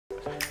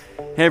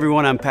Hey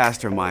everyone, I'm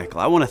Pastor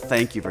Michael. I want to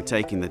thank you for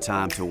taking the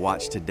time to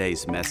watch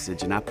today's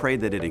message, and I pray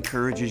that it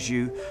encourages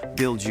you,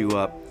 builds you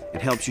up,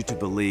 and helps you to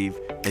believe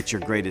that your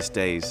greatest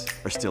days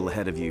are still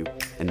ahead of you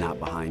and not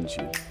behind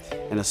you.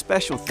 And a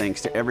special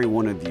thanks to every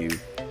one of you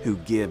who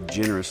give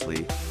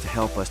generously to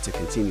help us to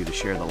continue to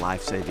share the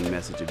life-saving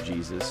message of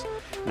Jesus.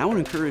 And I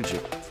want to encourage you,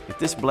 if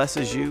this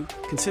blesses you,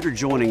 consider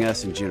joining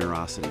us in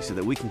generosity so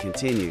that we can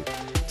continue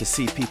to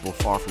see people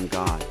far from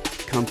God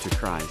come to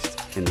Christ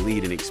and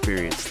lead and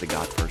experience the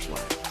God First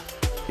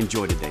life.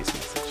 Enjoy today's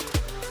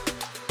message.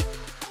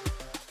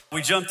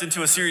 We jumped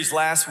into a series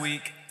last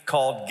week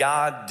called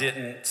God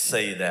Didn't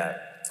Say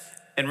That.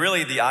 And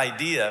really the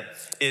idea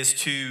is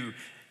to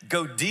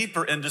go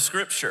deeper into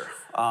Scripture.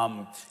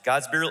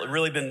 God's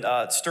really been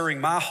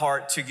stirring my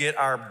heart to get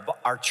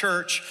our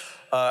church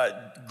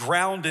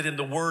grounded in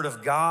the Word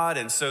of God.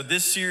 And so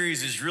this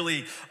series is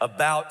really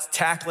about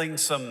tackling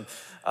some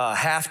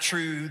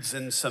half-truths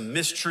and some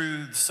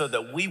mistruths so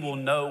that we will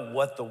know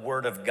what the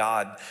Word of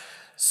God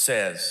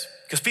says.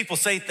 Because people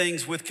say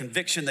things with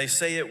conviction, they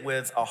say it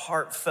with a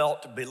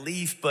heartfelt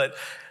belief, but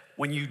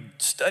when you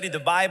study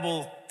the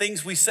Bible,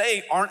 things we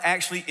say aren't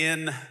actually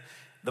in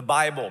the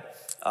Bible.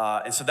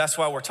 And so that's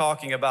why we're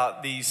talking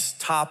about these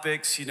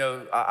topics. You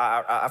know,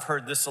 I've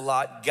heard this a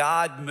lot.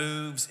 God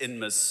moves in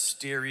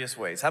mysterious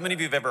ways. How many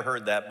of you have ever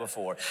heard that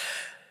before?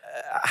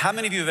 How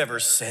many of you have ever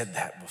said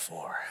that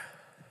before?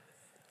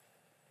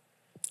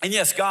 And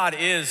yes, God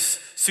is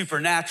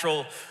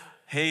supernatural.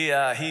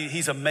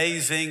 He's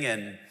amazing,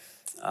 and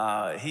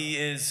he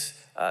is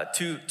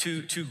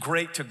too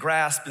great to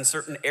grasp in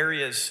certain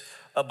areas.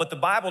 But the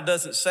Bible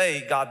doesn't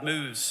say God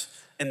moves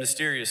in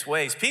mysterious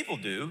ways. People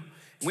do.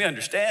 We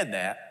understand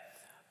that.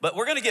 But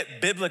we're going to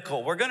get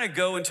biblical. We're going to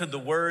go into the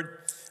Word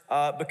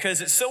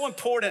because it's so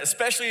important,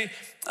 especially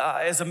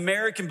as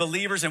American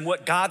believers and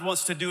what God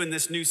wants to do in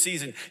this new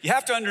season. You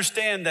have to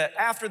understand that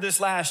after this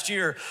last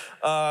year,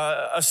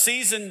 a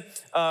season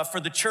for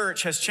the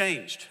church has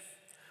changed.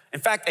 In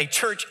fact, a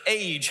church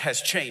age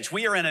has changed.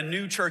 We are in a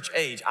new church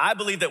age. I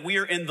believe that we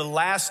are in the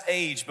last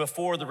age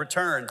before the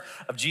return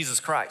of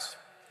Jesus Christ.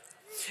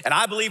 And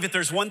I believe that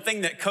there's one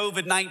thing that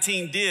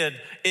COVID-19 did,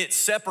 it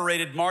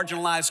separated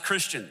marginalized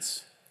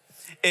Christians.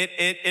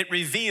 It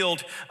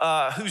revealed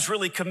who's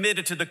really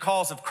committed to the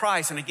cause of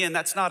Christ. And again,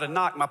 that's not a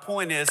knock. My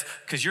point is,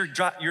 because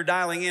you're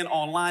dialing in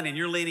online and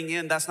you're leaning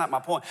in, that's not my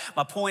point.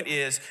 My point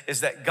is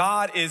that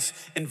God is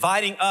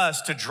inviting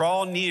us to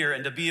draw near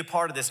and to be a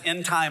part of this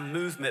end time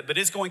movement, but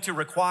it's going to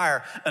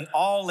require an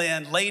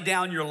all-in, lay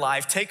down your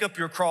life, take up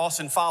your cross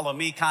and follow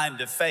me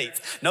kind of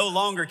faith. No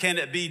longer can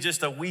it be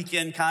just a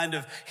weekend kind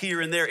of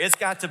here and there. It's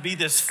got to be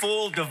this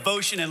full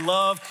devotion and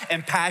love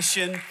and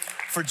passion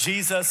for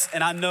Jesus.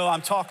 And I know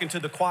I'm talking to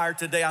the choir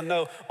today. I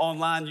know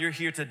online you're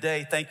here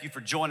today. Thank you for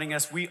joining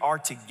us. We are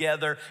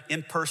together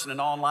in person and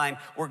online.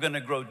 We're going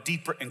to grow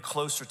deeper and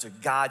closer to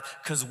God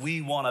because we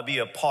want to be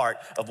a part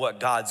of what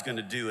God's going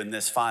to do in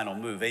this final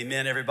move.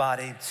 Amen,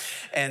 everybody.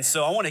 And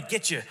so I want to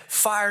get you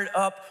fired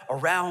up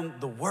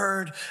around the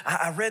Word.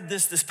 I read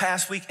this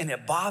past week and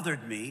it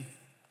bothered me.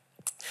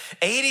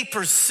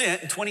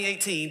 80% in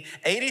 2018,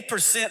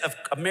 80% of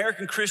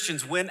American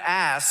Christians, when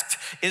asked,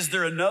 is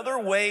there another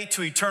way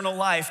to eternal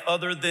life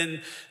other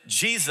than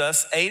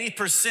Jesus?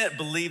 80%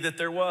 believe that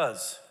there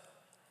was.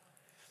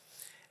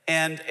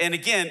 And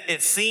again,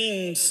 it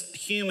seems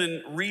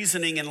human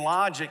reasoning and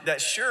logic that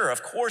sure,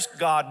 of course,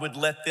 God would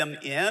let them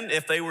in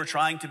if they were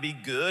trying to be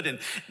good and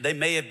they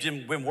may have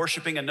been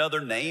worshiping another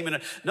name.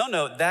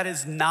 No, that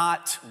is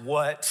not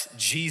what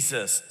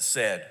Jesus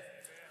said.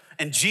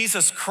 And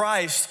Jesus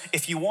Christ,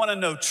 if you want to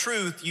know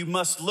truth, you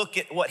must look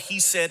at what he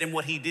said and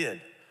what he did.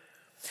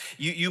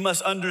 You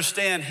must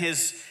understand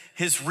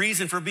his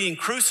reason for being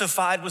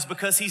crucified was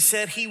because he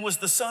said he was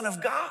the Son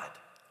of God.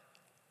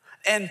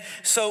 And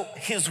so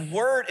his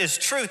word is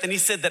truth. And he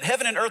said that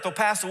heaven and earth will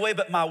pass away,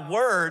 but my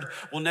word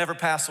will never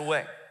pass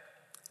away.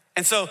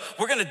 And so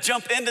we're going to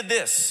jump into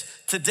this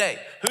today.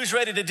 Who's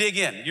ready to dig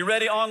in? You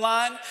ready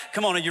online?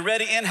 Come on, are you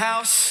ready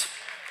in-house?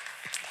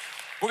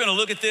 We're going to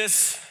look at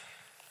this.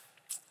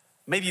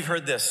 Maybe you've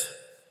heard this.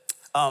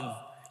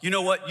 You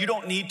know what? You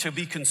don't need to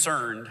be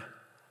concerned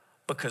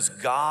because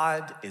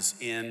God is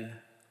in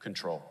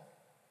control.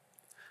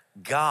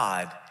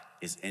 God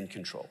is in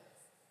control.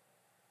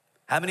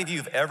 How many of you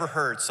have ever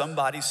heard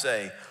somebody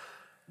say,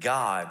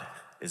 God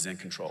is in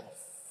control?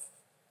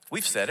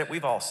 We've said it.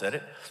 We've all said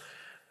it.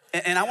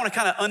 And I want to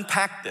kind of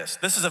unpack this.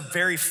 This is a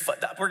very fun,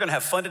 we're going to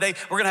have fun today.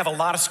 We're going to have a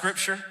lot of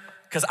scripture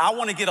because I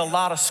want to get a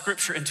lot of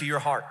scripture into your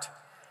heart.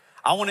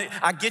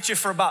 I get you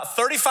for about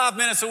 35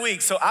 minutes a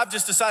week. So I've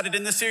just decided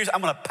in this series,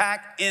 I'm going to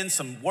pack in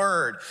some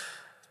word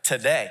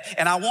today.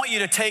 And I want you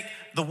to take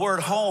the word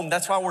home.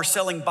 That's why we're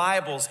selling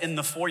Bibles in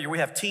the foyer. We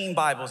have teen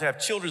Bibles, we have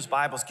children's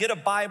Bibles. Get a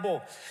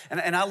Bible.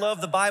 And I love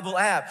the Bible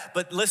app.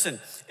 But listen,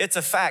 it's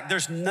a fact.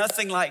 There's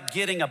nothing like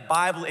getting a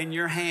Bible in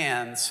your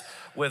hands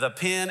with a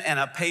pen and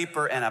a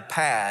paper and a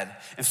pad.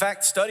 In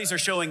fact, studies are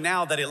showing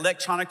now that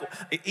electronic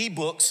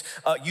ebooks,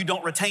 you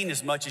don't retain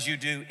as much as you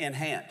do in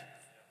hand.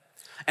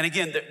 And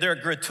again, they're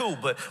a good tool,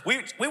 but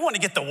we want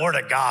to get the Word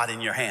of God in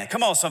your hand.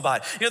 Come on,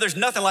 somebody. You know, there's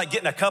nothing like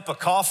getting a cup of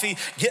coffee,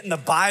 getting the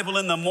Bible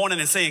in the morning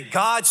and saying,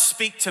 God,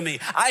 speak to me.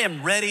 I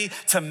am ready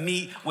to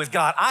meet with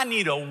God. I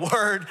need a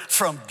word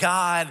from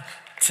God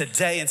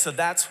today. And so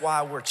that's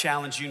why we're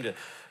challenging you to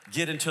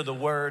get into the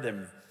Word.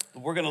 And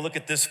we're going to look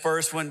at this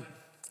first one.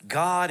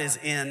 God is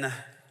in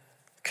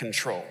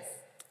control.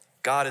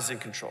 God is in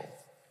control.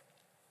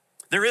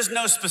 There is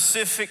no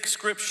specific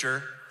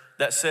scripture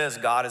that says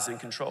God is in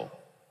control.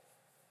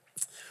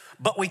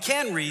 But we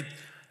can read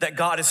that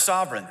God is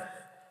sovereign.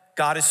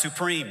 God is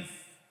supreme.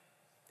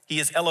 He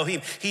is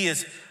Elohim. He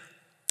is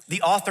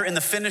the author and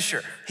the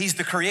finisher. He's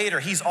the creator.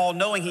 He's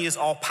all-knowing. He is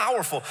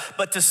all-powerful.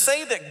 But to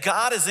say that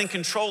God is in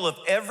control of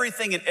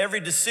everything and every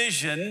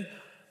decision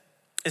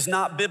is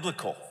not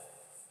biblical.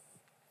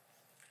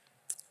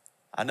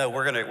 I know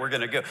we're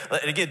gonna go.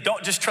 And again,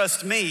 don't just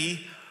trust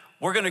me.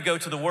 We're gonna go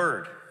to the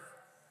Word.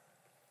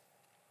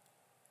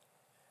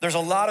 There's a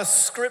lot of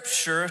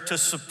scripture to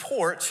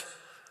support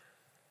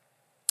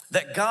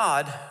that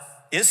God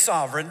is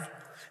sovereign,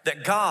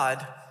 that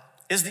God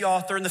is the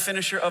author and the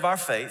finisher of our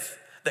faith,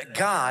 that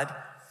God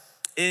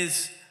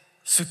is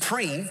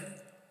supreme.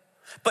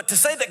 But to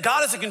say that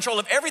God is in control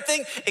of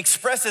everything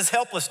expresses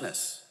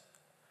helplessness.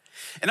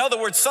 In other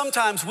words,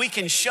 sometimes we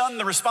can shun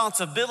the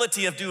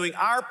responsibility of doing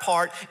our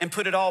part and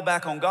put it all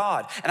back on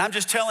God. And I'm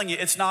just telling you,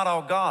 it's not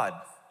all God.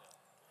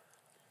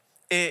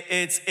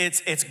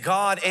 It's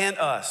God and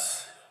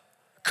us.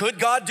 Could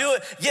God do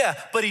it? Yeah,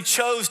 but he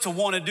chose to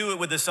want to do it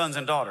with his sons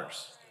and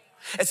daughters.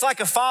 It's like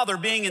a father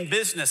being in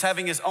business,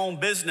 having his own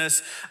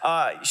business.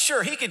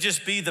 Sure, he could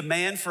just be the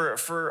man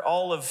for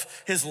all of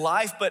his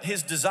life, but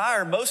his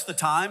desire most of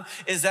the time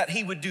is that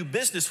he would do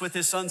business with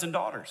his sons and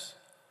daughters.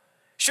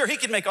 Sure, he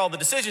can make all the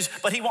decisions,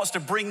 but he wants to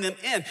bring them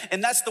in.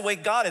 And that's the way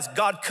God is.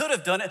 God could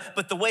have done it,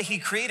 but the way he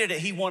created it,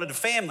 he wanted a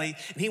family,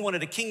 and he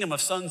wanted a kingdom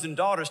of sons and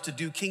daughters to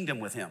do kingdom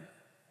with him.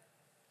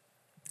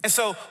 And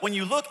so when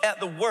you look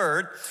at the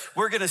Word,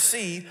 we're gonna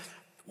see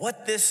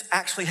what this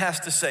actually has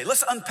to say.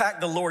 Let's unpack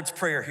the Lord's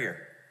Prayer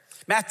here.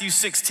 Matthew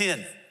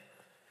 6:10.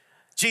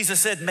 Jesus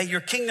said, may your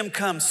kingdom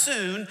come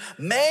soon.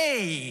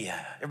 May,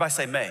 everybody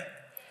say may.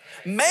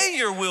 May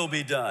your will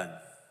be done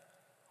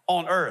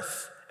on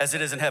earth as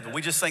it is in heaven.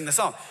 We just sang the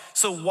song.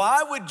 So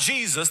why would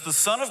Jesus, the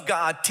Son of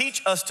God,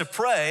 teach us to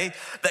pray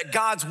that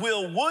God's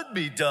will would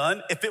be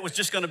done if it was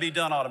just gonna be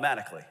done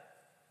automatically?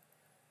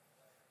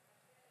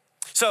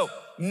 So,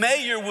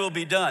 may your will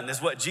be done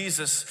is what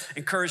Jesus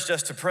encouraged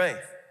us to pray.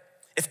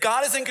 If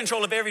God is in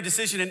control of every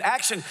decision and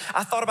action,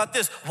 I thought about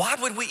this, why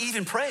would we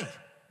even pray?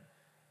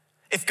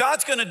 If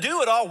God's gonna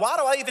do it all, why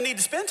do I even need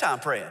to spend time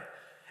praying?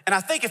 And I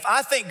think if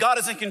I think God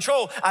is in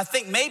control, I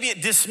think maybe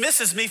it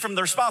dismisses me from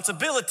the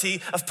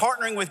responsibility of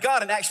partnering with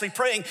God and actually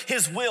praying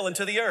his will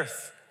into the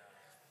earth.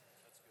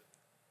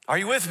 Are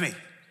you with me?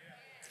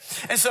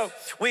 And so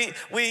we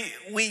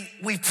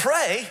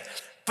pray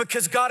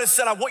because God has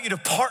said, I want you to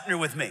partner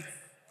with me.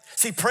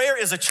 See,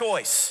 prayer is a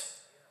choice.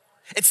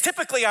 It's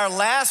typically our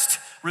last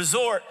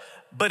resort,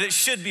 but it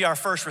should be our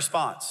first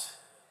response.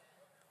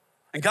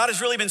 And God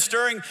has really been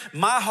stirring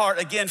my heart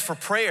again for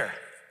prayer.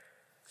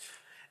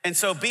 And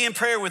so be in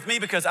prayer with me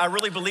because I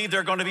really believe there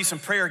are going to be some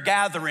prayer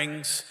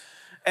gatherings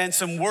and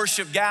some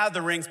worship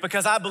gatherings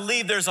because I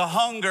believe there's a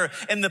hunger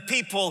in the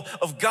people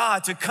of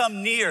God to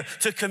come near,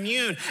 to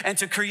commune, and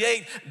to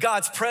create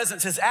God's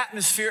presence, his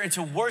atmosphere, and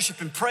to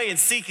worship and pray and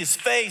seek his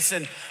face.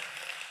 And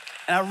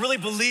I really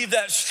believe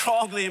that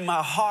strongly in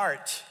my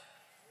heart.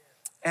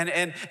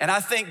 And I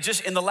think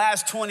just in the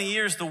last 20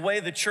 years, the way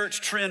the church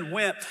trend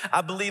went,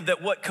 I believe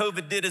that what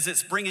COVID did is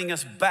it's bringing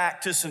us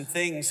back to some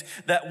things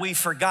that we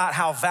forgot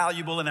how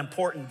valuable and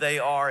important they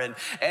are.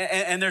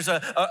 And there's a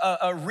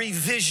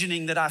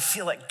revisioning that I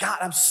feel like, God,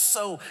 I'm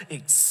so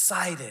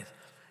excited.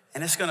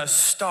 And it's gonna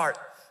start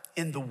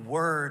in the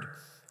Word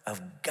of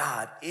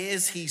God.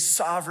 Is he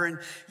sovereign?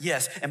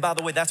 Yes. And by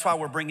the way, that's why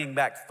we're bringing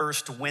back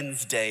First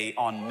Wednesday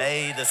on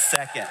May the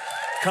 2nd.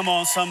 Come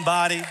on,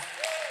 somebody.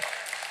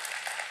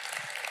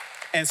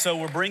 And so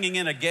we're bringing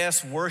in a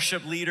guest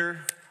worship leader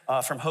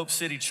from Hope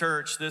City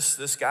Church.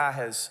 This guy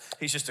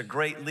he's just a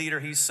great leader.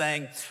 He's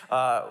saying,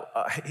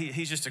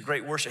 he's just a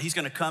great worship. He's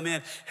gonna come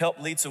in, help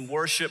lead some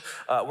worship.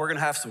 We're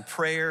gonna have some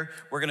prayer.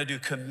 We're gonna do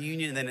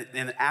communion. And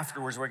then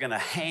afterwards, we're gonna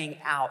hang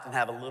out and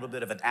have a little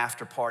bit of an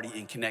after party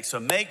and connect. So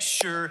make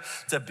sure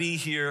to be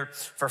here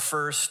for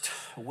First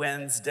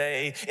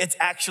Wednesday. It's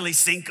actually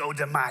Cinco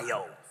de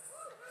Mayo.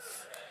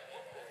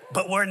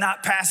 But we're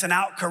not passing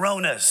out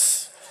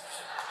Coronas.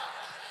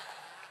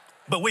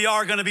 But we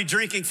are gonna be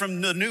drinking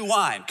from the new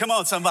wine. Come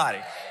on, somebody.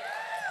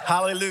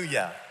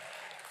 Hallelujah.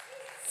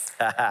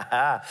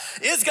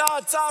 Is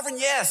God sovereign?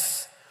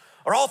 Yes.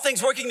 Are all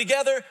things working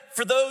together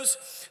for those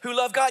who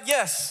love God?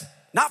 Yes.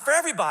 Not for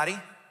everybody,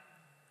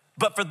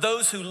 but for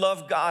those who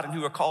love God and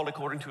who are called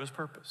according to his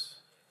purpose.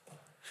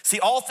 See,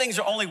 all things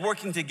are only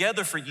working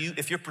together for you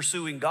if you're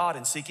pursuing God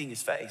and seeking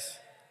his face.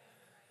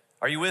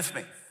 Are you with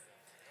me?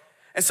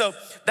 And so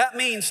that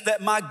means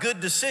that my good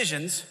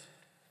decisions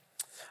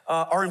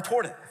are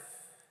important.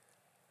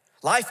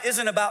 Life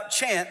isn't about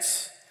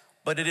chance,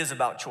 but it is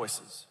about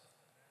choices.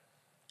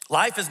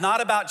 Life is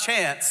not about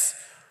chance,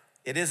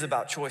 it is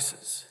about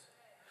choices.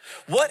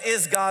 What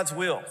is God's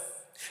will?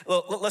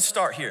 Well, let's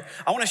start here.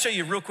 I want to show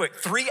you real quick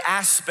 3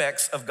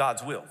 aspects of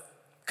God's will.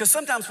 Because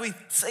sometimes we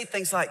say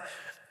things like,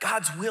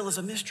 God's will is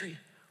a mystery.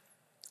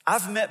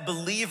 I've met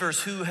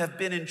believers who have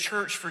been in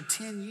church for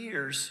 10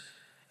 years,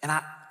 and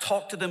I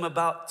talk to them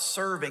about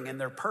serving and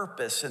their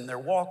purpose and their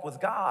walk with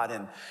God.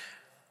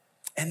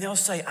 And they'll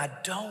say, I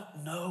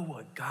don't know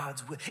what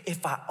God's will.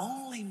 If I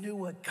only knew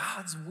what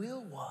God's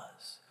will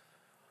was.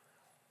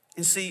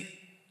 And see,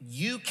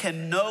 you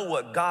can know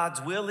what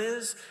God's will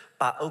is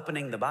by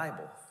opening the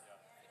Bible.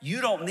 You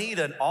don't need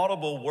an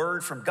audible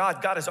word from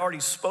God. God has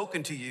already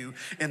spoken to you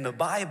in the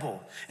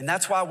Bible. And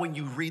that's why when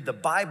you read the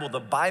Bible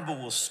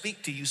will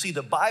speak to you. See,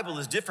 the Bible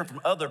is different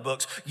from other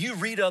books. You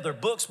read other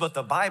books, but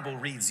the Bible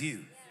reads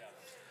you.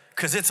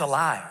 Because it's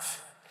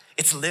alive,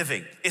 it's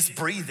living, it's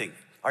breathing.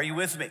 Are you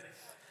with me?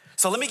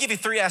 So let me give you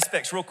 3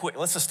 aspects real quick.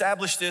 Let's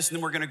establish this, and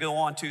then we're gonna go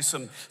on to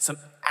some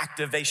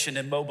activation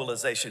and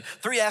mobilization.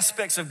 3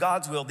 aspects of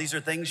God's will. These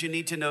are things you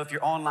need to know. If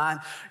you're online,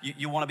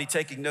 you wanna be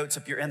taking notes.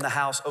 If you're in the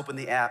house, open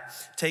the app,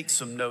 take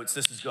some notes.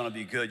 This is gonna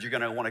be good. You're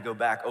gonna wanna go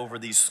back over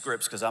these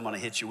scripts because I'm gonna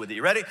hit you with it.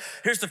 You ready?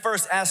 Here's the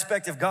first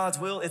aspect of God's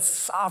will. It's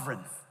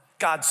sovereign.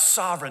 God's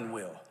sovereign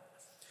will.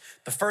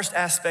 The first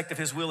aspect of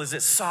his will is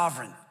it's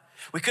sovereign.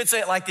 We could say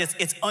it like this,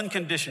 it's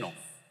unconditional.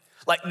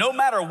 Like no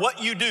matter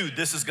what you do,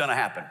 this is gonna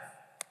happen.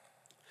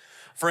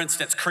 For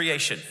instance,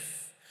 creation.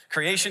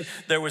 Creation,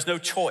 there was no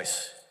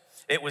choice.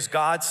 It was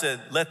God said,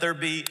 let there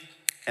be,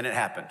 and it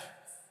happened.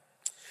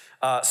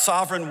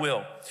 Sovereign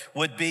will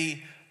would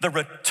be the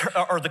return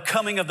or the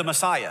coming of the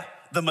Messiah.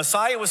 The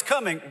Messiah was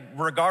coming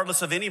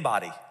regardless of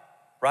anybody,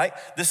 right?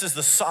 This is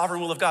the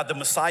sovereign will of God. The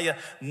Messiah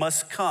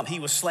must come. He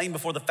was slain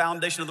before the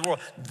foundation of the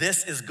world.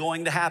 This is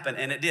going to happen,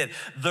 and it did.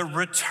 The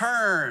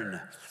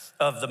return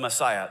of the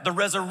Messiah, the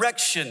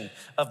resurrection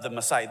of the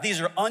Messiah. These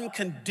are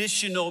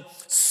unconditional,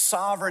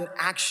 sovereign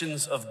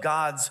actions of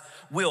God's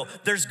will.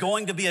 There's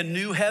going to be a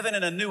new heaven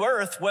and a new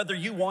earth, whether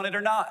you want it or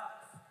not.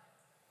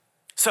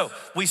 So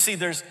we see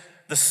there's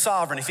the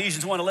sovereign.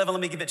 Ephesians 1:11, let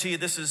me give it to you.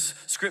 This is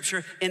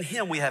scripture. In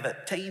him we have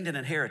attained an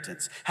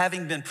inheritance,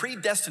 having been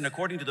predestined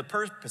according to the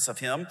purpose of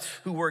him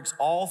who works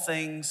all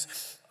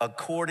things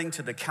according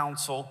to the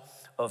counsel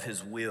of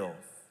his will.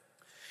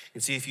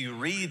 And see, if you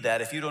read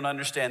that, if you don't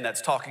understand that's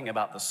talking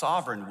about the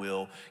sovereign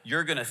will,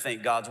 you're gonna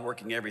think God's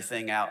working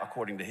everything out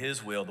according to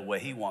his will, the way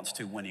he wants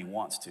to, when he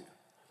wants to.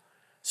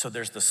 So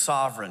there's the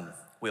sovereign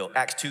will.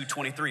 Acts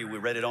 2:23, we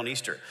read it on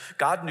Easter.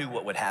 God knew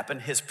what would happen.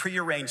 His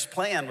prearranged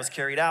plan was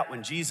carried out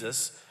when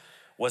Jesus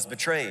was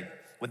betrayed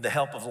with the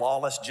help of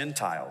lawless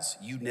Gentiles.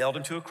 You nailed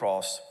him to a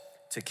cross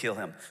to kill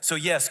him. So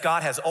yes,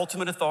 God has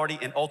ultimate authority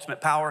and ultimate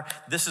power.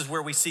 This is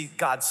where we see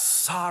God's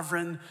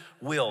sovereign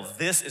will.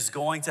 This is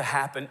going to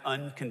happen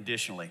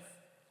unconditionally.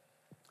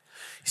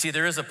 You see,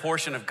 there is a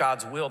portion of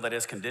God's will that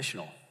is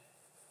conditional.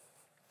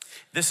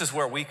 This is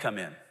where we come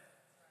in.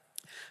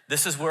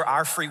 This is where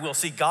our free will,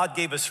 see, God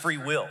gave us free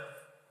will.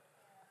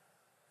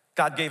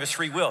 God gave us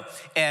free will,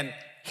 and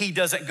he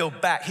doesn't go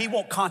back. He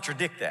won't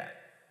contradict that.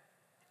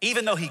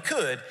 Even though he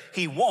could,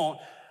 he won't,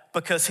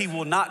 because he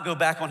will not go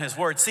back on his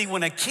word. See,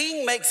 when a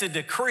king makes a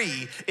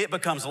decree, it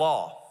becomes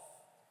law.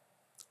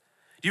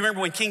 Do you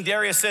remember when King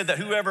Darius said that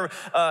whoever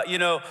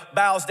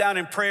bows down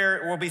in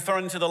prayer will be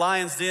thrown into the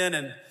lion's den,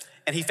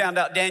 and he found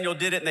out Daniel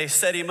did it and they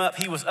set him up?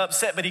 He was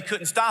upset, but he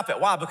couldn't stop it.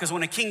 Why? Because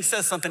when a king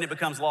says something, it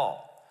becomes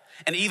law.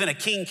 And even a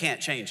king can't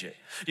change it.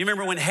 Do you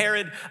remember when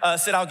Herod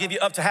said, I'll give you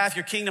up to half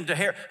your kingdom to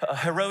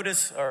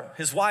Herodes, or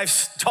his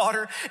wife's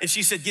daughter, and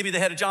she said, give me the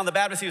head of John the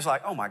Baptist? He was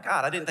like, oh my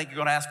God, I didn't think you were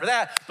gonna ask for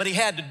that. But he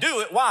had to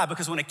do it. Why?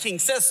 Because when a king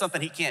says something,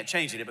 he can't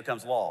change it. It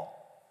becomes law.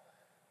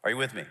 Are you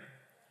with me?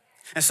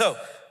 And so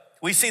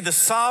we see the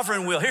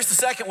sovereign will. Here's the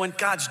second one,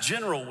 God's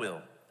general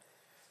will.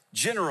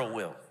 General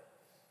will.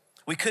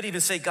 We could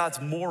even say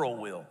God's moral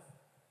will.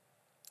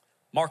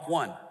 Mark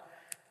 1.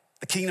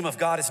 The kingdom of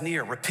God is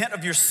near. Repent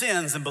of your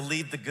sins and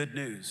believe the good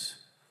news.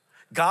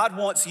 God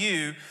wants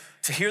you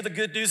to hear the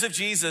good news of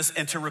Jesus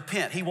and to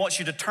repent. He wants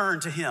you to turn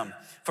to him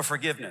for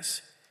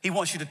forgiveness. He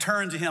wants you to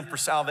turn to him for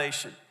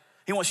salvation.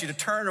 He wants you to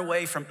turn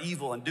away from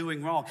evil and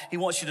doing wrong. He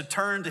wants you to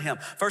turn to him.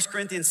 1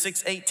 Corinthians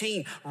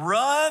 6:18,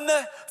 run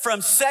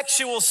from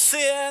sexual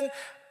sin,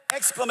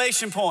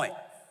 exclamation point.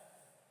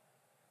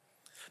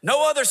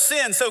 No other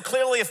sin so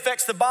clearly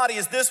affects the body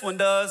as this one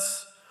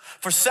does.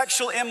 For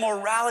sexual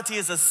immorality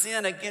is a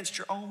sin against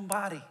your own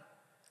body.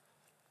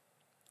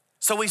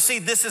 So we see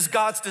this is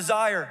God's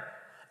desire.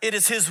 It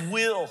is his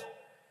will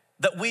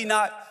that we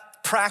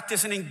not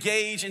practice and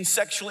engage in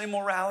sexual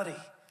immorality.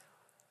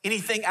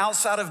 Anything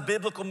outside of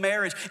biblical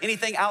marriage,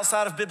 anything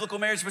outside of biblical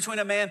marriage between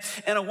a man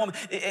and a woman.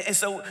 And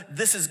so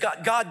this is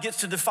God gets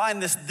to define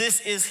this. This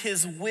is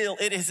his will.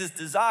 It is his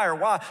desire.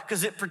 Why?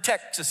 Because it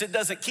protects us. It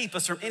doesn't keep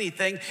us from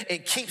anything.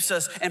 It keeps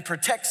us and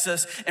protects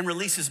us and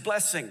releases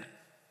blessing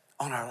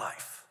on our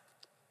life.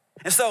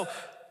 And so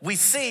we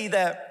see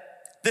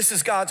that this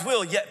is God's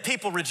will, yet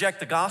people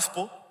reject the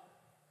gospel.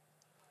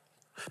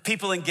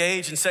 People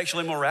engage in sexual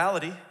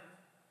immorality.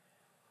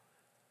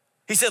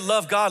 He said,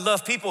 love God,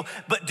 love people,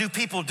 but do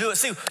people do it?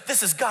 See,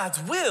 this is God's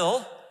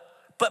will,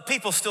 but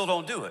people still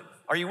don't do it.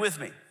 Are you with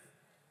me?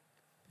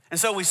 And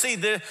so we see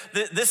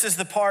this is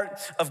the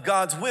part of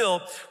God's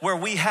will where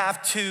we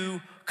have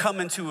to come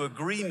into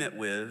agreement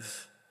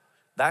with.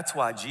 That's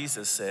why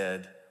Jesus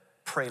said,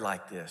 pray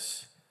like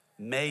this: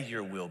 may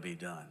your will be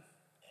done.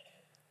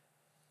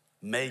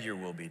 May your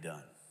will be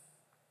done.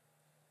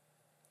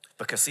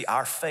 Because see,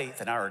 our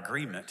faith and our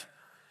agreement,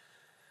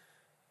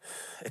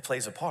 it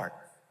plays a part.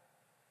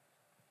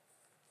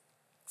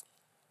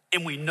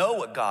 And we know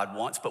what God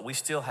wants, but we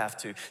still have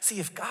to. See,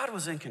 if God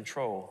was in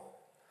control,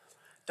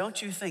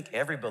 don't you think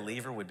every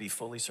believer would be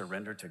fully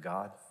surrendered to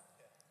God?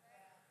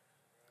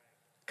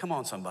 Come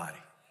on, somebody.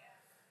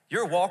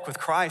 Your walk with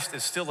Christ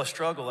is still a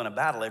struggle and a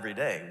battle every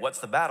day. What's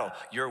the battle?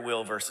 Your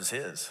will versus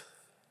his.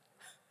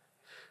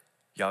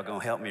 Y'all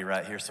gonna help me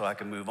right here so I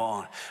can move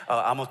on.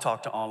 I'm gonna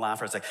talk to online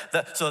for a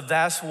second. So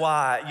that's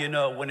why,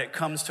 when it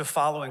comes to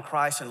following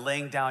Christ and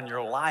laying down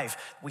your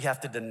life, we have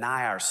to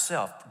deny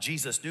ourselves.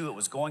 Jesus knew it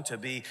was going to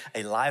be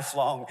a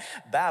lifelong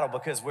battle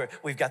because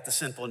we've got the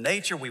sinful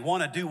nature. We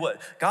wanna do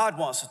what God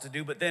wants us to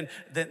do, but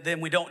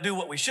then we don't do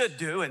what we should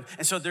do. And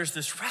so there's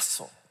this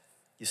wrestle,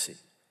 you see.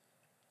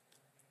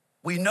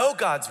 We know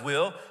God's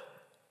will,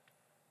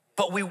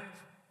 but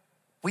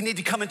we need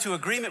to come into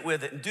agreement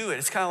with it and do it.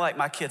 It's kind of like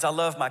my kids. I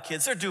love my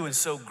kids. They're doing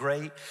so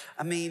great.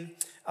 I mean,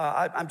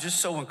 I'm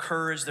just so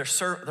encouraged.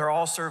 They're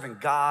all serving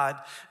God.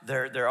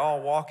 They're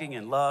all walking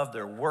in love.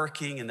 They're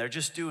working, and they're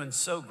just doing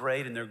so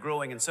great, and they're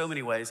growing in so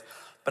many ways.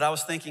 But I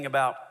was thinking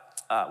about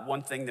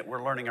one thing that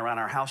we're learning around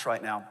our house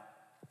right now,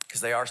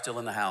 because they are still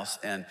in the house,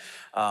 and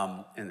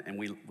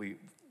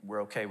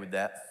we're okay with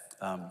that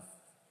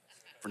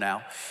for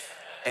now.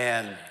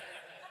 And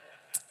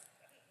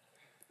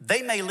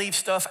they may leave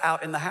stuff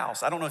out in the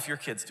house. I don't know if your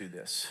kids do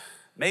this.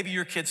 Maybe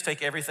your kids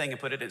take everything and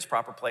put it in its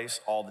proper place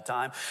all the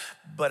time.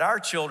 But our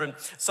children,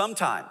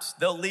 sometimes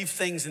they'll leave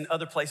things in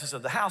other places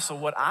of the house. So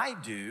what I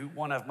do,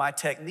 one of my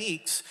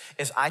techniques,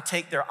 is I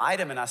take their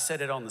item and I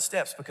set it on the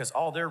steps because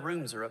all their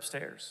rooms are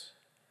upstairs.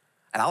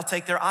 And I'll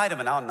take their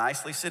item and I'll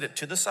nicely sit it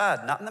to the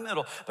side, not in the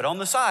middle, but on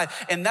the side.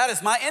 And that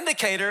is my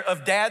indicator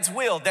of Dad's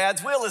will.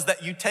 Dad's will is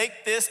that you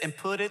take this and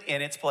put it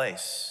in its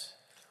place.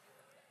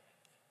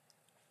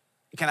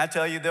 Can I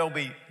tell you, there'll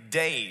be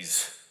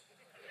days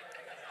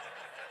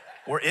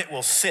where it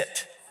will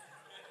sit.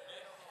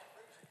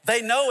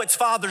 They know it's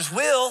Father's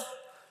will,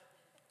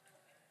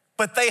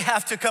 but they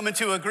have to come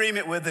into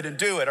agreement with it and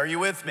do it. Are you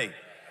with me?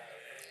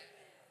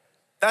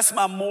 That's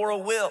my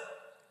moral will.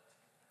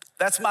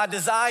 That's my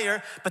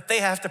desire, but they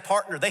have to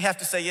partner. They have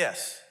to say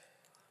yes.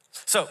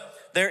 So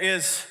there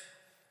is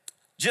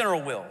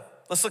general will.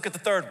 Let's look at the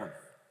third one.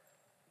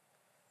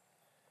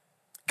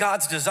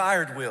 God's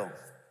desired will.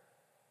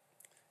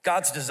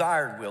 God's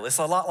desired will. It's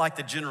a lot like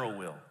the general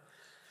will.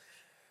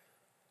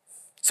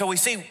 So we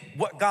see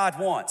what God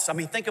wants. I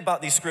mean, think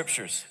about these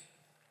scriptures.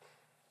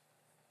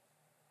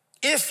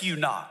 If you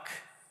knock,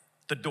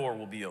 the door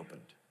will be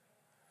opened.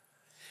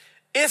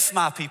 If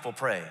my people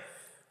pray,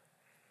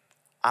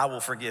 I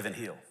will forgive and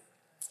heal.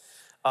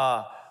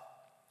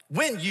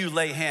 When you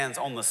lay hands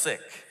on the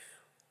sick,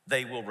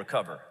 they will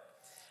recover.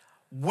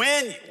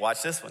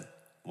 Watch this one.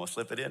 I'm gonna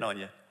slip it in on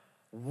you.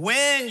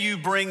 When you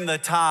bring the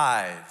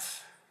tithes,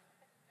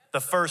 the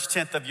first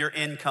tenth of your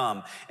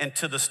income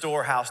into the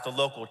storehouse, the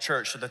local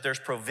church, so that there's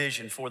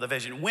provision for the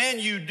vision. When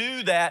you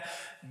do that,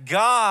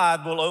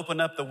 God will open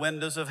up the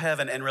windows of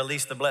heaven and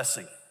release the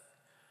blessing.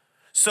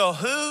 So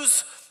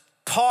whose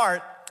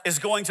part is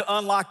going to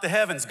unlock the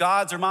heavens,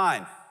 God's or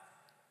mine?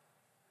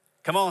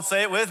 Come on,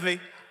 say it with me.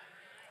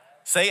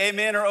 Say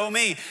amen or oh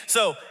me.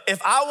 So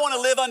if I want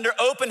to live under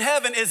open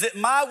heaven, is it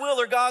my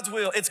will or God's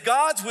will? It's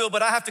God's will,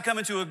 but I have to come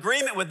into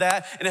agreement with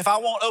that. And if I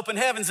want open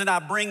heavens, then I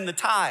bring the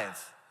tithe.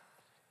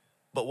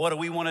 But what do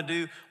we want to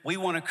do? We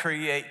want to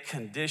create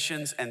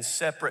conditions and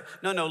separate.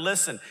 No,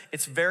 listen,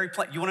 it's very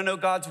plain. You want to know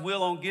God's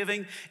will on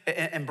giving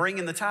and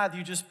bringing the tithe?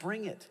 You just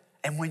bring it.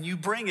 And when you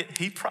bring it,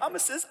 he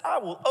promises, I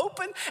will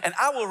open and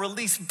I will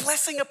release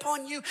blessing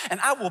upon you and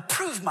I will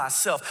prove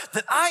myself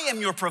that I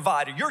am your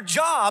provider. Your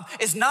job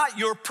is not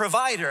your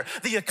provider.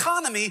 The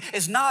economy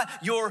is not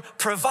your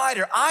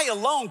provider. I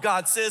alone,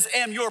 God says,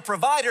 am your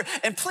provider.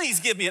 And please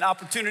give me an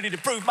opportunity to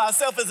prove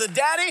myself as a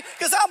daddy,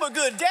 because I'm a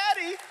good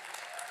daddy.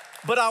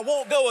 But I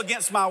won't go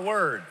against my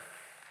word.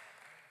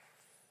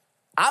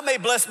 I may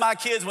bless my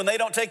kids when they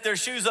don't take their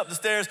shoes up the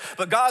stairs,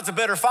 but God's a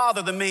better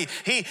father than me.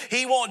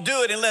 He won't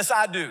do it unless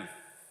I do.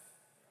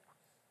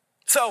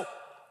 So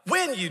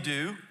when you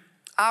do,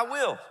 I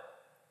will.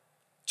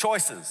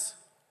 Choices,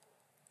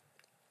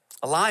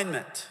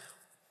 alignment,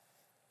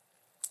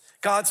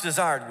 God's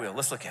desired will.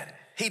 Let's look at it.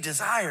 He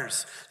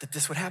desires that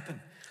this would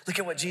happen. Look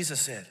at what Jesus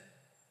said.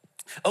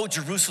 Oh,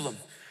 Jerusalem,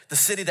 the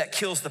city that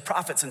kills the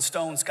prophets and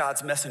stones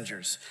God's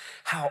messengers.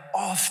 How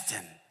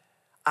often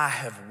I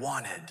have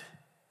wanted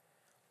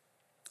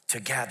to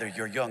gather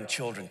your young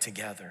children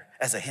together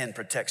as a hen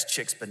protects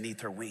chicks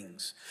beneath her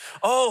wings.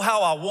 Oh,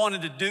 how I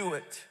wanted to do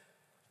it,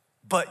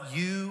 but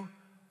you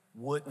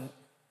wouldn't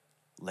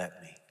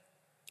let me.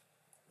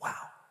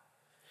 Wow.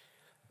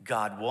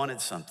 God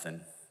wanted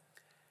something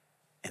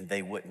and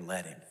they wouldn't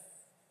let him.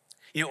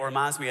 You know, it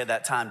reminds me of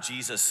that time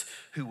Jesus,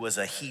 who was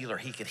a healer,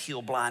 he could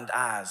heal blind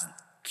eyes,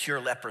 cure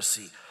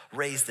leprosy,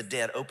 raise the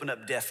dead, open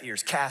up deaf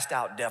ears, cast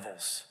out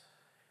devils.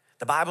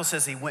 The Bible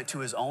says he went to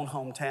his own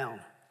hometown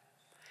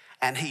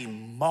and he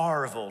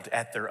marveled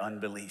at their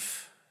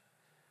unbelief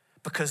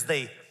because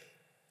they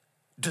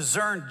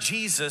discerned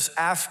Jesus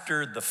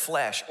after the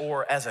flesh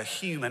or as a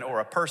human or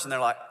a person. They're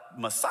like,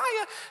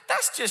 Messiah?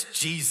 That's just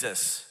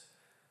Jesus.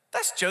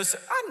 That's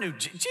Joseph. I knew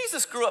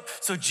Jesus grew up.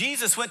 So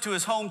Jesus went to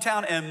his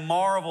hometown and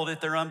marveled at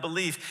their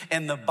unbelief.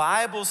 And the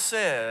Bible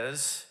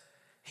says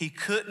he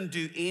couldn't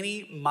do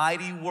any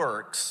mighty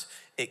works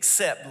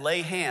except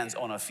lay hands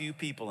on a few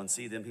people and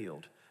see them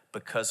healed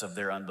because of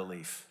their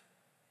unbelief.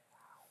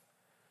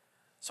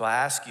 So I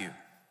ask you,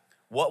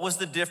 what was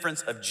the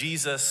difference of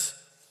Jesus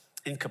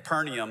in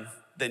Capernaum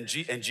and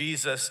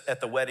Jesus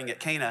at the wedding at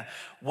Cana?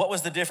 What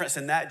was the difference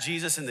in that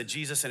Jesus and the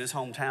Jesus in his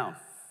hometown?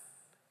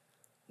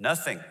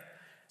 Nothing.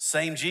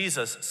 Same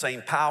Jesus,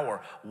 same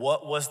power.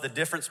 What was the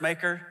difference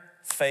maker?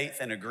 Faith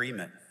and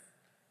agreement.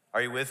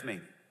 Are you with me?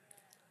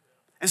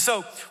 And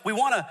so we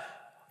want to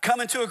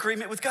come into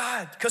agreement with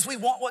God because we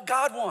want what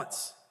God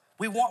wants.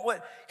 We want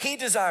what he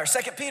desires.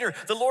 2 Peter,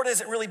 the Lord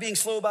isn't really being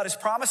slow about his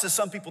promises.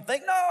 Some people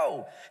think,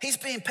 no, he's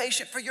being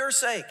patient for your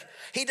sake.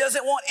 He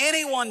doesn't want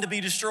anyone to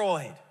be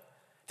destroyed.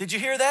 Did you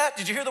hear that?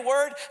 Did you hear the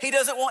word? He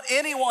doesn't want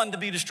anyone to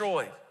be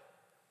destroyed.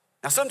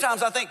 Now,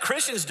 sometimes I think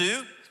Christians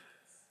do,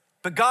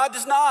 but God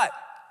does not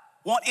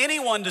want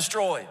anyone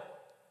destroyed.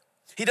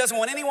 He doesn't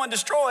want anyone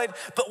destroyed,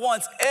 but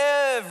wants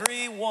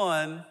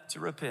everyone to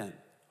repent.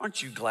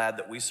 Aren't you glad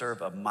that we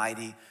serve a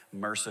mighty,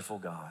 merciful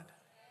God?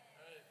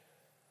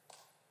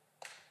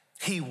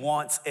 He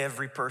wants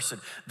every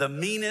person. The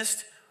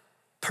meanest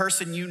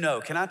person you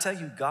know, can I tell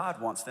you, God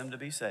wants them to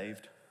be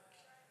saved.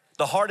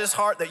 The hardest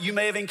heart that you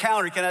may have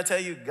encountered, can I tell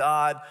you,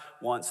 God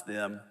wants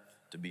them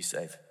to be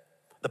saved.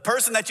 The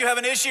person that you have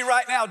an issue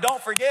right now,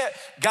 don't forget,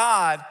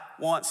 God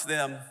wants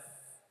them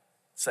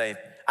saved.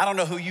 I don't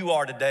know who you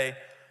are today.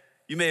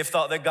 You may have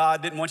thought that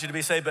God didn't want you to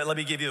be saved, but let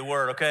me give you the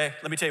word, okay?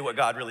 Let me tell you what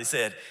God really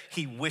said.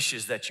 He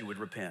wishes that you would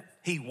repent.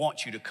 He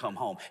wants you to come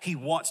home. He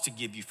wants to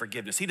give you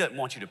forgiveness. He doesn't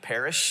want you to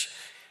perish.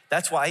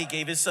 That's why he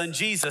gave his son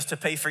Jesus to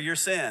pay for your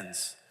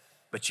sins.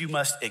 But you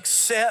must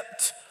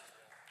accept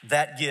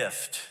that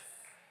gift.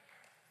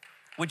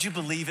 Would you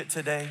believe it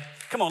today?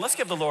 Come on, let's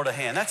give the Lord a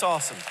hand. That's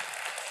awesome.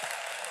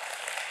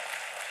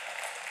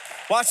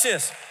 Watch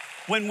this.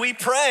 When we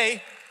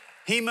pray,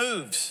 he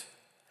moves.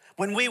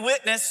 When we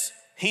witness,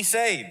 he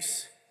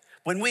saves.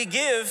 When we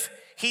give,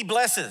 he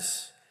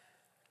blesses.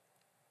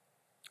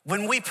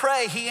 When we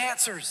pray, he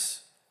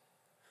answers.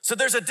 So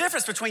there's a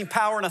difference between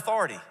power and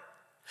authority.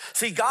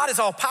 See, God is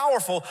all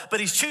powerful, but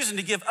he's choosing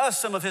to give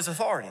us some of his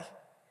authority.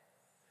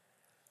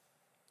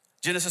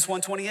 Genesis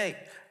 1:28,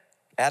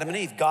 Adam and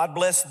Eve, God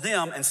blessed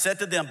them and said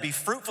to them, be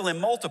fruitful and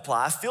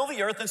multiply, fill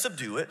the earth and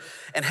subdue it,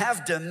 and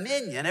have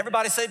dominion.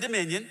 Everybody say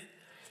dominion.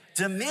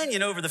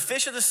 Dominion over the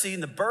fish of the sea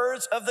and the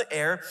birds of the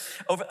air,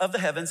 of the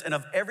heavens, and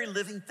of every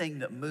living thing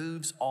that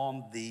moves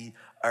on the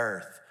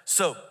earth.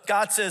 So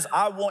God says,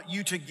 I'm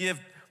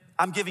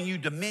giving you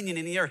dominion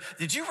in the earth.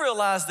 Did you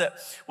realize that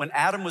when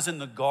Adam was in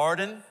the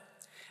garden,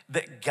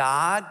 that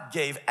God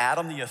gave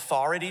Adam the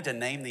authority to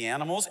name the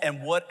animals,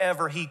 and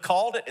whatever he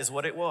called it is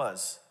what it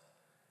was?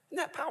 Isn't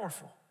that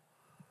powerful?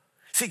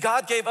 See,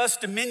 God gave us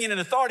dominion and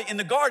authority in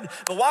the garden,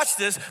 but watch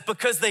this,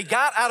 because they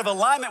got out of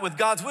alignment with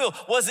God's will.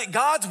 Was it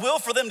God's will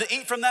for them to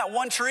eat from that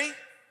one tree?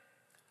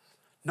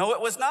 No,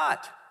 it was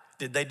not.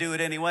 Did they do it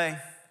anyway?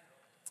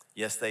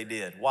 Yes, they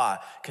did. Why?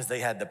 Because they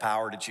had the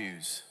power to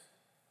choose.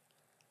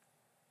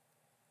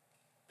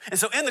 And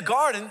so in the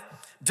garden,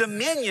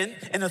 dominion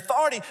and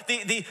authority,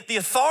 the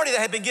authority that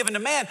had been given to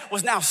man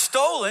was now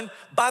stolen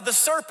by the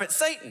serpent,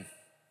 Satan.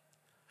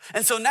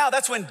 And so now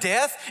that's when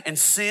death and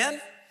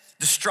sin,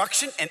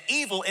 destruction and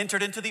evil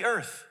entered into the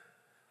earth.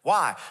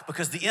 Why?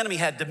 Because the enemy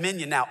had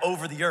dominion now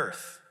over the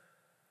earth.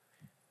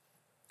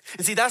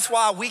 And see, that's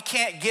why we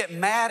can't get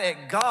mad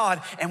at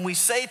God and we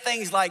say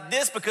things like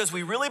this because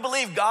we really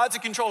believe God's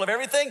in control of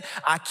everything.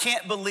 I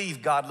can't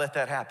believe God let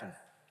that happen.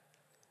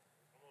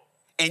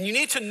 And you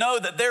need to know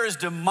that there is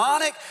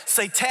demonic,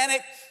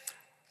 satanic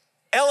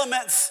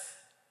elements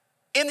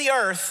in the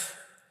earth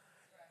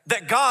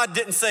that God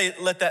didn't say,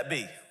 let that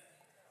be.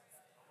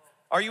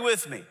 Are you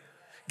with me?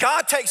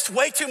 God takes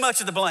way too much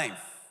of the blame.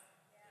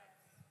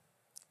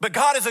 But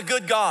God is a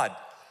good God.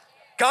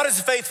 God is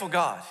a faithful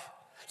God.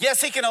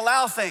 Yes, he can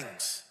allow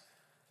things.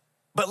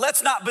 But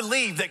let's not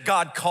believe that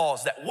God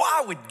caused that.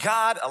 Why would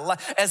God allow,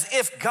 as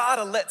if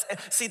God lets,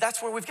 see,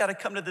 that's where we've got to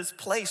come to this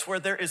place where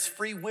there is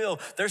free will,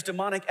 there's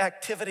demonic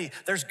activity,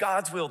 there's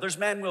God's will, there's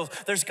man's will,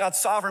 there's God's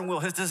sovereign will,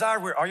 his desire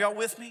will. Are y'all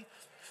with me?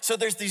 So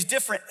there's these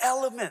different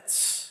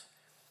elements.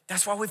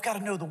 That's why we've got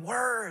to know the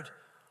word,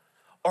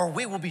 or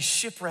we will be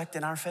shipwrecked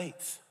in our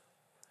faith.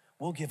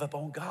 We'll give up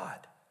on God.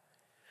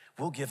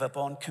 We'll give up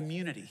on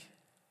community.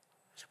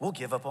 We'll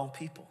give up on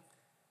people.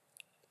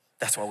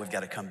 That's why we've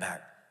got to come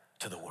back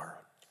to the word.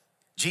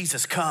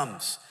 Jesus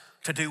comes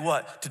To do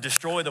what? To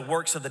destroy the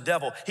works of the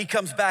devil. He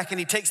comes back and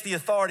he takes the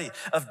authority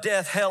of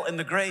death, hell, and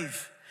the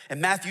grave.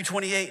 In Matthew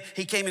 28,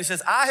 he came and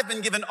says, I have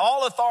been given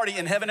all authority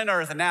in heaven and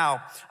earth, and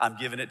now I'm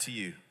giving it to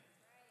you.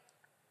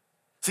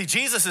 See,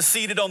 Jesus is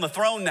seated on the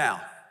throne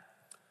now.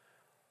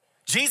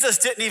 Jesus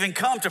didn't even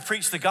come to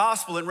preach the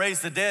gospel and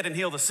raise the dead and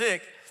heal the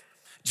sick.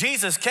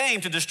 Jesus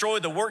came to destroy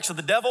the works of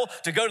the devil,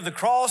 to go to the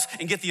cross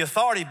and get the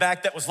authority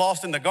back that was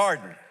lost in the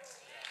garden.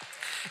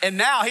 And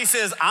now he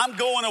says, I'm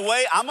going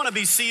away. I'm going to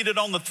be seated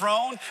on the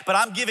throne, but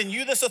I'm giving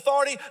you this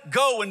authority.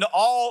 Go into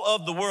all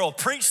of the world,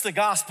 preach the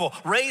gospel,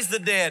 raise the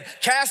dead,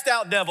 cast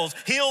out devils,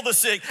 heal the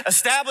sick,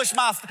 establish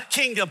my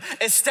kingdom,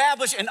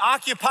 establish and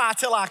occupy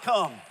till I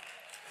come.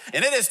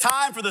 And it is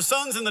time for the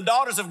sons and the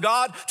daughters of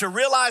God to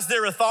realize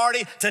their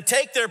authority, to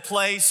take their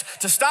place,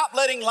 to stop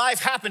letting life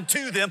happen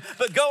to them,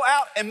 but go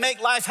out and make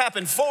life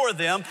happen for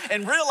them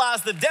and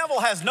realize the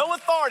devil has no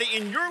authority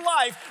in your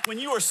life when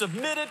you are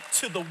submitted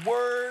to the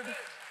word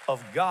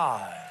of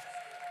God.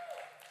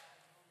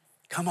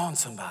 Come on,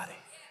 somebody.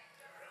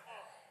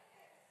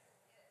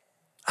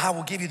 I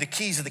will give you the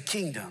keys of the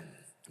kingdom.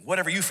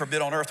 Whatever you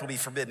forbid on earth will be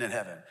forbidden in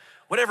heaven.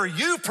 Whatever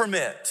you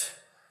permit,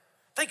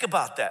 think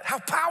about that. How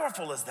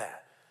powerful is that?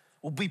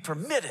 Will be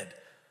permitted.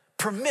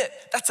 Permit,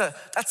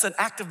 that's an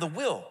act of the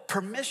will,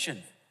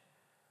 permission.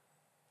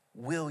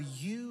 Will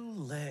you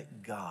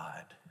let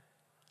God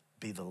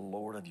be the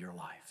Lord of your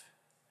life?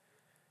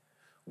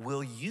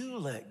 Will you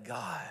let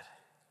God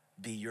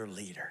be your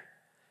leader?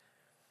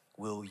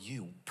 Will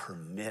you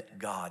permit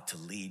God to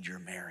lead your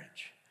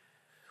marriage?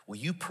 Will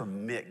you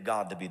permit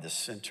God to be the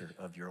center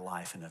of your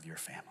life and of your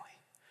family?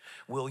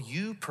 Will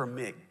you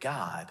permit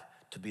God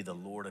to be the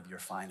Lord of your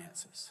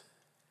finances?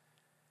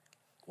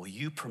 Will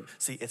you,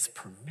 see, it's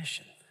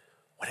permission.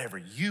 Whatever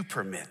you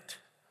permit,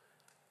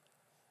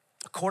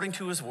 according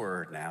to his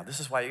word now, this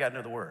is why you gotta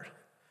know the word.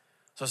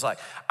 So it's like,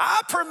 I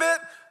permit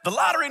the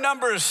lottery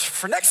numbers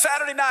for next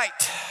Saturday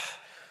night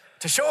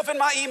to show up in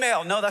my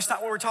email. No, that's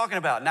not what we're talking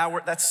about. Now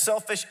that's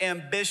selfish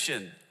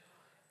ambition.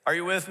 Are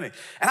you with me?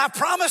 And I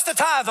promise to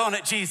tithe on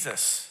it,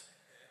 Jesus.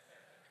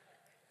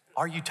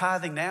 Are you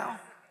tithing now?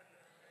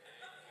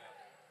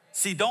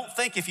 See, don't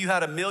think if you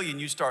had $1 million,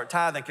 you start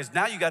tithing, because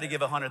now you got to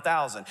give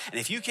 100,000. And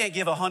if you can't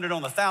give 100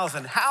 on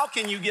 1,000, how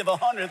can you give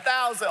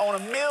 100,000 on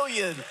 $1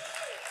 million,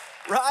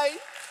 right?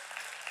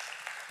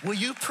 Will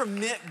you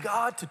permit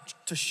God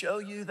to show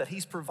you that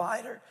he's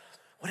provider?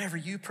 Whatever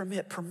you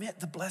permit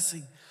the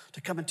blessing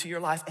to come into your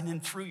life and then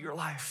through your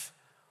life.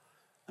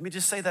 Let me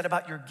just say that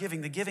about your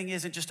giving. The giving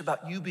isn't just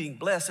about you being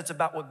blessed. It's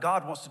about what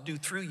God wants to do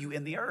through you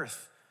in the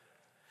earth.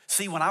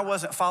 See, when I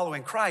wasn't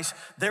following Christ,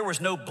 there was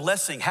no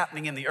blessing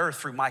happening in the earth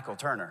through Michael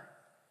Turner.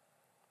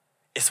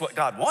 It's what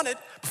God wanted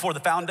before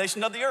the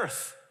foundation of the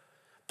earth.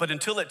 But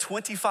until at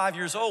 25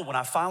 years old, when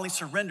I finally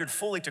surrendered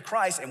fully to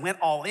Christ and went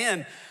all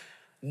in,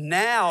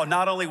 now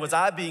not only was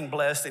I being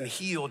blessed and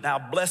healed, now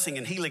blessing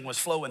and healing was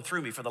flowing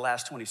through me for the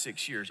last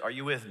 26 years. Are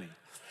you with me?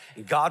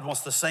 And God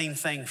wants the same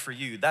thing for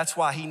you. That's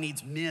why he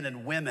needs men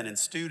and women and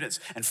students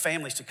and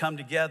families to come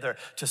together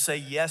to say,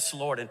 yes,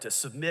 Lord, and to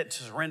submit,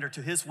 to surrender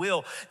to his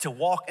will, to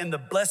walk in the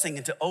blessing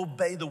and to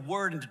obey the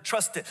word and to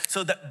trust it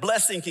so that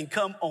blessing can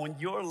come on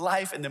your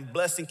life and then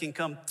blessing can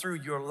come through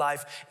your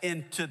life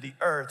into the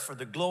earth for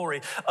the glory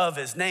of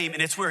his name.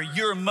 And it's where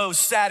you're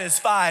most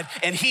satisfied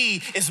and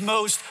he is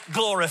most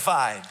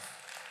glorified.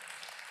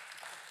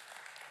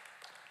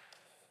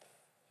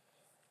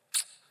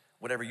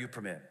 Whatever you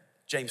permit.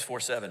 James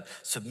 4:7,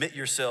 submit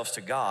yourselves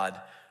to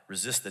God,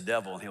 resist the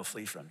devil, and he'll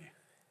flee from you.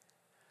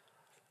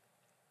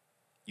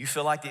 You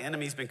feel like the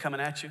enemy's been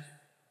coming at you?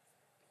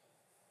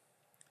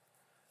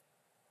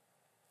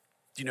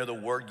 Do you know the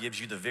word gives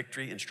you the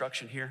victory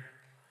instruction here?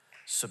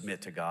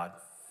 Submit to God.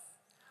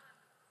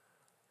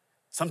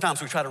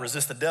 Sometimes we try to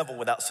resist the devil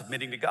without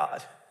submitting to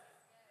God.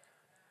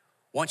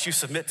 Once you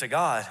submit to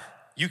God,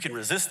 you can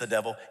resist the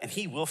devil and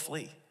he will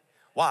flee.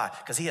 Why?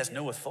 Because he has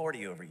no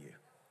authority over you.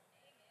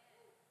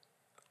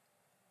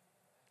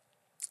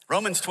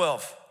 Romans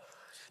 12,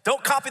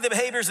 don't copy the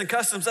behaviors and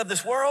customs of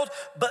this world,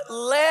 but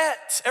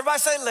everybody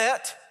say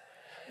let.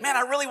 Man,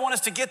 I really want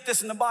us to get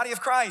this in the body of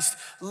Christ.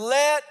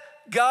 Let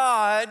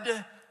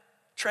God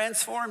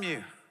transform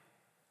you.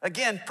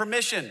 Again,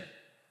 permission.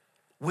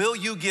 Will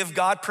you give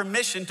God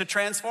permission to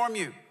transform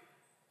you?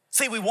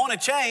 See, we want to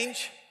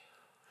change,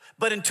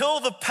 but until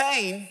the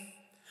pain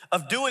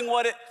of doing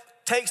what it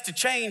takes to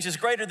change is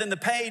greater than the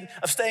pain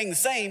of staying the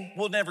same,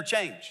 we'll never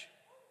change.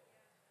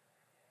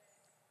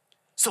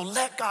 So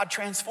let God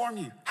transform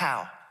you.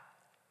 How?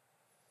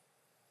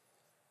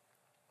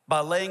 By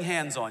laying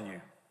hands on you.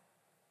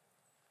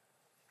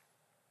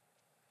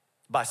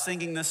 By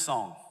singing this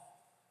song.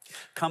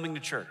 Coming to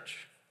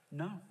church.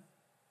 No.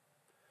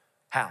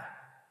 How?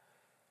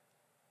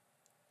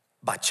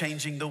 By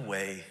changing the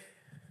way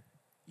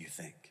you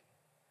think.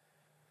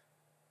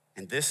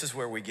 And this is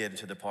where we get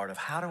into the part of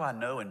how do I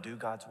know and do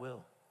God's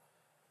will?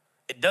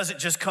 It doesn't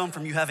just come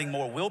from you having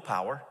more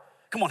willpower.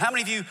 Come on, how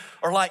many of you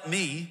are like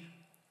me?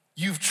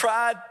 You've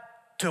tried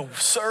to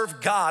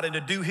serve God and to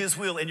do his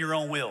will in your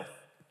own will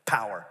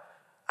power.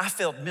 I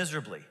failed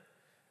miserably.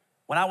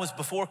 When I was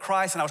before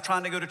Christ and I was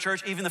trying to go to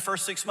church, even the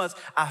first 6 months,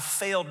 I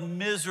failed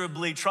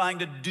miserably trying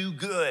to do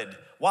good.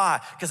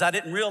 Why? Because I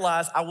didn't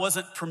realize I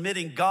wasn't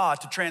permitting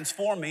God to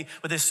transform me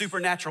with his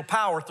supernatural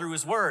power through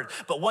his word.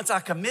 But once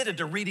I committed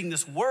to reading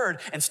this word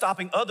and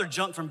stopping other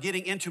junk from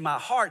getting into my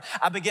heart,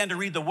 I began to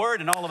read the word,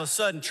 and all of a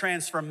sudden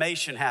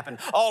transformation happened.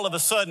 All of a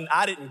sudden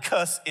I didn't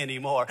cuss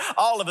anymore.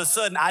 All of a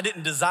sudden I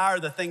didn't desire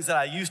the things that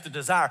I used to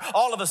desire.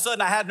 All of a sudden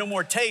I had no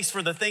more taste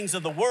for the things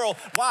of the world.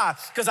 Why?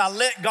 Because I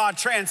let God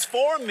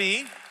transform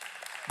me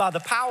by the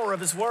power of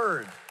his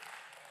word.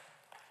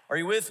 Are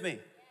you with me?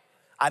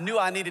 I knew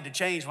I needed to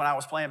change when I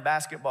was playing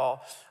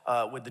basketball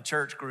with the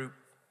church group,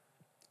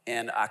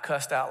 and I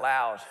cussed out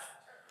loud.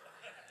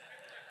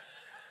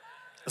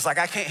 It's like,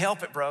 I can't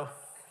help it, bro.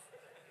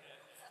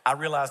 I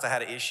realized I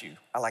had an issue.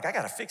 I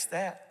gotta fix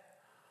that.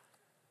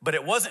 But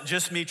it wasn't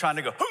just me trying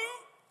to go, hoo!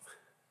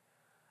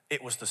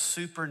 It was the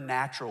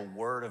supernatural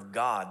word of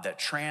God that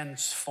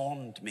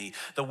transformed me.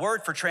 The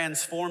word for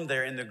transformed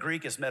there in the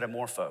Greek is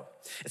metamorpho.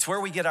 It's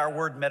where we get our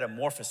word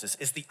metamorphosis.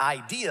 It's the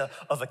idea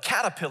of a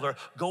caterpillar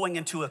going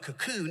into a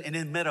cocoon, and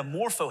then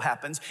metamorpho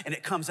happens and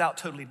it comes out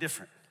totally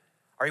different.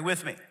 Are you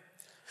with me?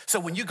 So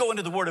when you go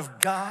into the word of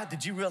God,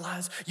 did you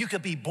realize you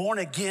could be born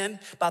again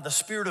by the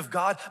Spirit of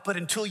God, but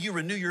until you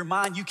renew your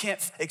mind, you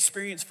can't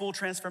experience full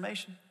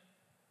transformation?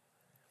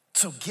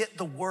 So get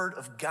the word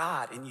of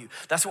God in you.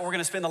 That's what we're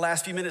gonna spend the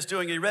last few minutes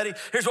doing. Are you ready?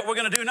 Here's what we're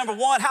gonna do. Number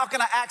one, how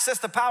can I access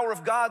the power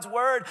of God's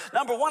word?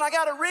 Number one, I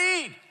gotta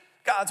read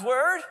God's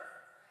word.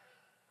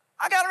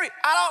 I gotta read.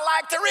 I don't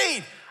like to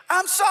read.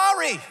 I'm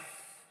sorry.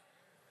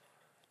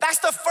 That's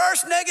the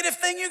first negative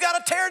thing you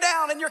gotta tear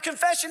down in your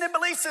confession and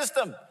belief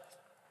system.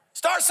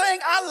 Start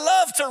saying, I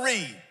love to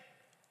read.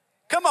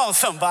 Come on,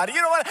 somebody.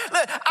 You know what?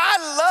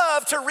 I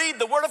love to read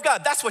the word of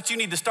God. That's what you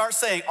need to start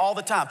saying all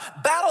the time.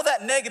 Battle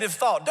that negative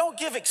thought. Don't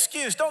give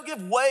excuse. Don't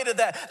give way to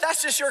that.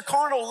 That's just your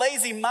carnal,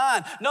 lazy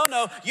mind. No.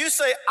 You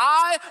say,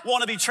 I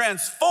want to be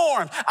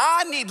transformed.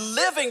 I need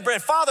living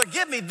bread. Father,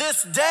 give me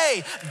this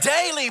day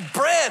daily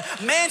bread.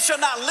 Man shall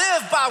not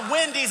live by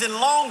Wendy's and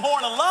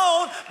Longhorn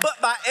alone, but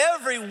by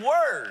every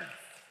word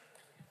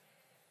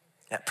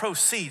that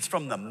proceeds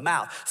from the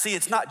mouth. See,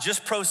 it's not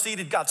just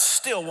proceeded. God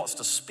still wants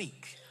to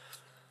speak.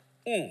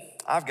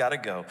 I've got to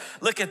go.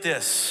 Look at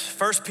this,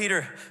 1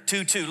 Peter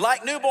 2:2.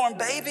 Like newborn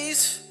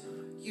babies,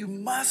 you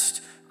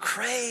must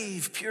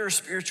crave pure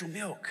spiritual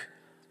milk.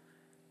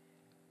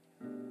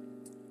 I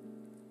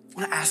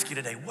want to ask you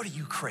today, what are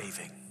you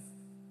craving?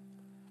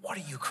 What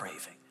are you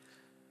craving?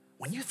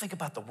 When you think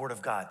about the word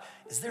of God,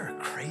 is there a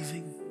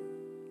craving?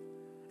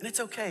 And it's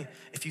okay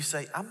if you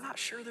say, I'm not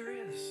sure there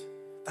is.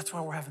 That's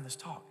why we're having this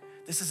talk.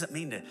 This doesn't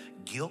mean to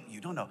guilt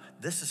you. No.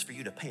 This is for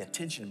you to pay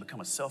attention and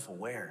become a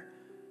self-aware.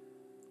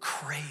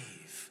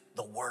 Crave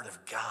the word of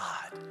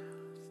God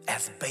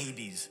as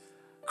babies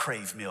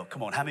crave milk.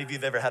 Come on, how many of you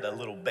have ever had a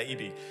little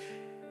baby,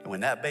 and when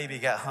that baby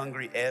got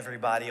hungry,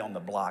 everybody on the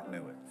block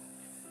knew it?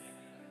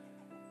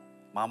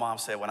 My mom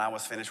said when I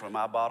was finished with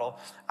my bottle,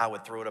 I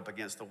would throw it up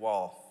against the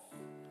wall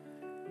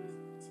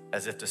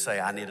as if to say,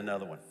 I need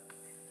another one.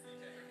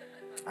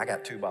 I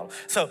got 2 bottles.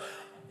 So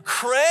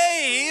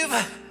crave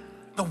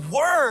the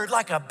word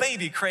like a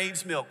baby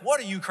craves milk. What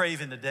are you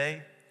craving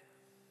today?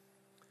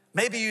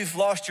 Maybe you've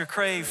lost your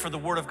crave for the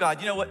word of God.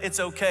 You know what? It's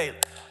okay.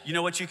 You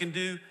know what you can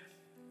do?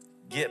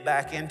 Get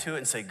back into it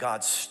and say,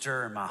 God,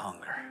 stir my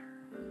hunger.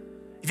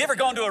 Have you ever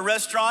gone to a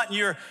restaurant and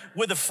you're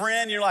with a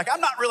friend and you're like,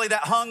 I'm not really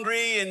that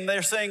hungry, and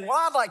they're saying, well,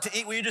 I'd like to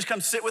eat. Will you just come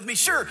sit with me?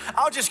 Sure,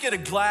 I'll just get a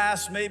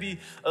glass, maybe,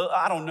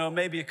 I don't know,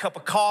 maybe a cup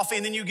of coffee,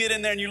 and then you get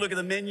in there and you look at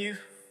the menu.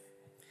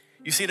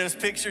 You see those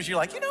pictures, you're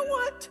like, you know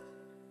what?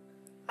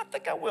 I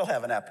think I will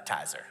have an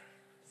appetizer.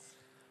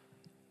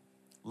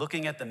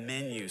 Looking at the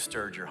menu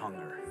stirred your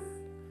hunger.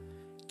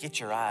 Get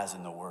your eyes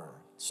in the word.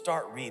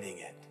 Start reading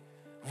it.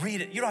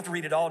 Read it. You don't have to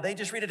read it all day.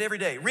 Just read it every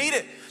day. Read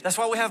it. That's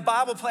why we have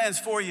Bible plans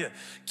for you.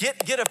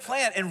 Get a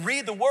plan and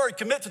read the word.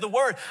 Commit to the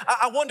word.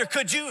 I wonder,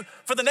 could you,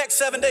 for the next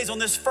 7 days, on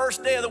this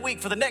first day of the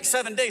week, for the next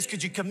 7 days,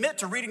 could you commit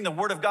to reading the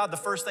word of God the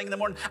first thing in the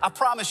morning? I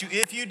promise you,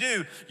 if you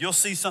do, you'll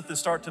see something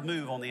start to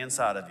move on the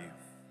inside of you.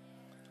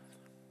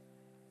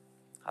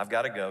 I've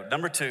got to go.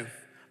 Number 2,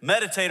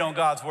 meditate on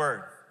God's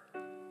word.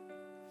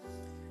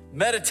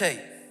 Meditate.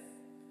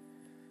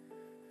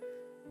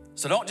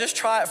 So don't just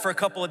try it for a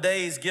couple of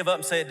days, give up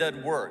and say it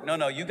doesn't work.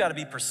 No, you got to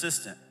be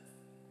persistent.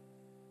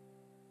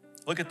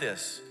 Look at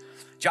this.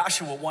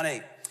 Joshua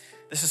 1:8.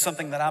 This is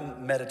something that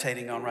I'm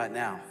meditating on right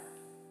now.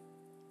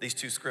 These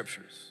 2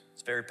 scriptures.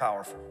 It's very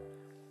powerful.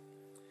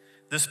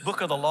 This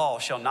book of the law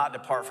shall not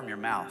depart from your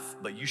mouth,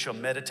 but you shall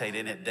meditate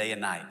in it day and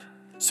night,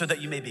 so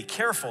that you may be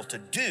careful to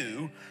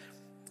do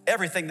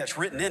everything that's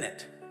written in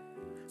it.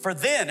 For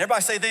then,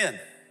 everybody say then.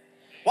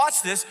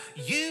 Watch this.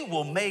 You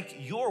will make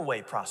your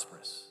way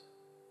prosperous.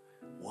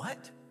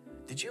 What?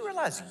 Did you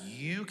realize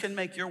you can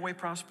make your way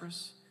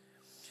prosperous?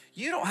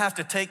 You don't have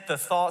to take the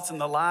thoughts and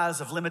the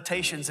lies of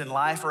limitations in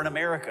life or in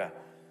America.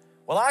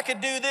 Well, I could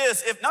do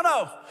this if,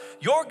 no.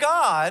 Your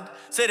God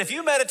said, if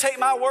you meditate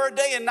my word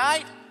day and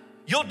night,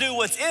 you'll do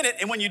what's in it.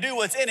 And when you do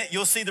what's in it,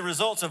 you'll see the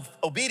results of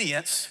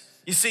obedience.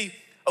 You see,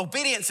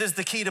 Obedience is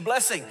the key to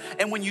blessing.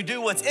 And when you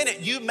do what's in it,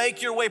 you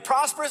make your way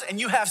prosperous and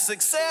you have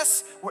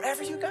success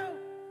wherever you go.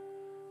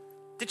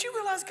 Did you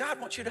realize God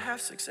wants you to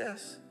have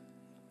success?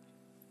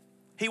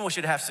 He wants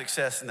you to have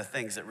success in the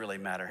things that really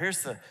matter.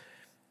 Here's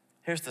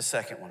the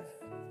second one.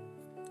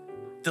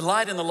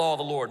 Delight in the law of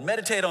the Lord.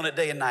 Meditate on it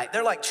day and night.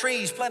 They're like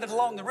trees planted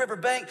along the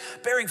riverbank,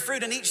 bearing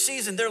fruit in each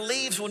season. Their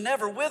leaves will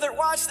never wither.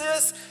 Watch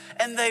this.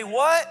 And they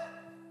what?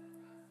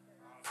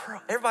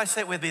 Everybody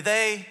say it with me.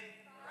 They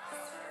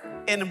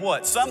in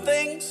what? Some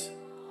things?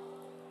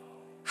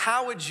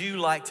 How would you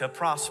like to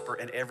prosper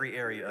in every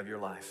area of your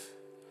life?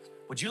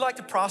 Would you like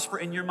to prosper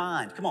in your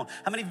mind? Come on.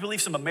 How many of you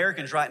believe some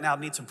Americans right now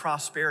need some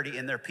prosperity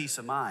in their peace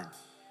of mind?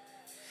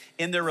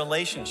 In their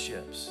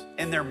relationships,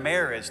 in their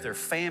marriage, their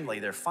family,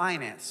 their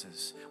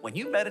finances. When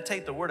you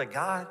meditate the Word of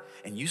God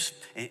and you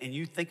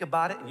think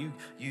about it and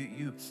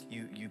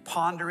you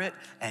ponder it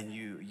and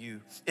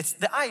it's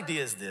the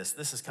idea is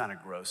this is kind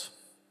of gross.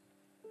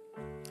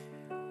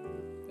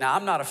 Now,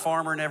 I'm not a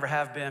farmer, never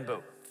have been,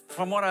 but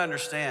from what I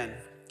understand,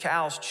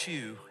 cows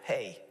chew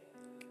hay.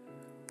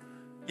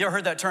 You ever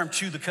heard that term,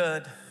 chew the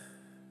cud?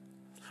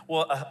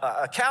 Well,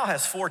 a cow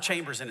has 4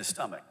 chambers in his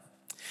stomach.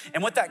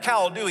 And what that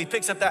cow will do, he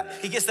gets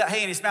that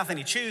hay in his mouth and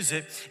he chews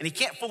it, and he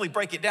can't fully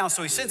break it down,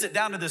 so he sends it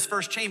down to this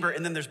first chamber,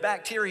 and then there's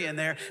bacteria in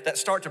there that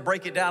start to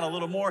break it down a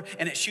little more,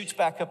 and it shoots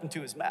back up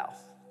into his mouth.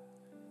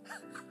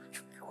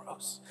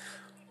 Gross.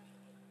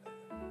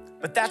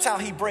 But that's how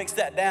he breaks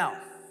that down,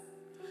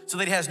 so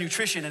that he has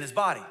nutrition in his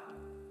body.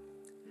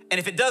 And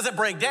if it doesn't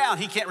break down,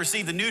 he can't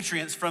receive the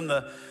nutrients from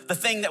the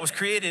thing that was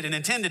created and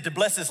intended to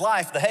bless his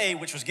life, the hay,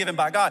 which was given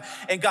by God.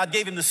 And God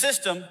gave him the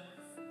system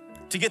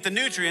to get the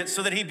nutrients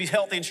so that he'd be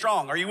healthy and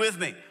strong. Are you with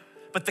me?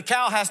 But the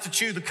cow has to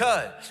chew the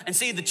cud. And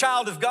see, the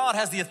child of God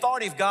has the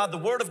authority of God, the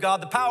word of God,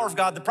 the power of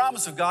God, the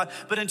promise of God.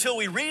 But until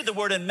we read the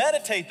word and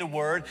meditate the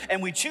word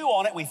and we chew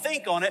on it, we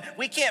think on it,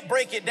 we can't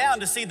break it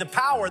down to see the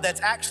power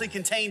that's actually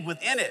contained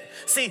within it.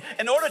 See,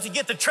 in order to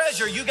get the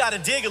treasure, you got to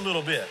dig a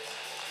little bit.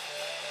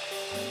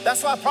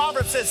 That's why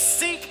Proverbs says,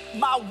 seek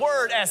my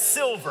word as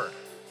silver.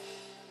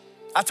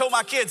 I told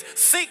my kids,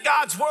 seek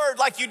God's word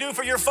like you do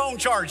for your phone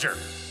charger.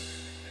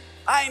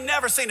 I ain't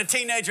never seen a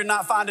teenager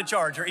not find a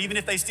charger, even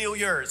if they steal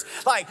yours.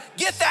 Like,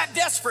 get that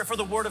desperate for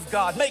the word of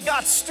God. May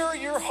God stir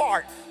your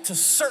heart to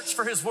search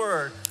for his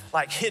word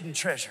like hidden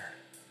treasure.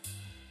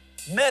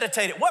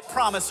 Meditate it. What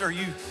promise are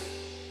you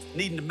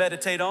needing to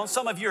meditate on?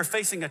 Some of you are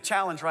facing a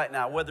challenge right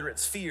now, whether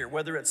it's fear,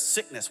 whether it's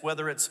sickness,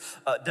 whether it's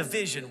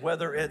division,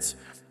 whether it's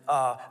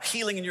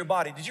healing in your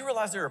body. Did you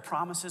realize there are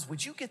promises?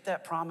 Would you get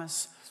that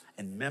promise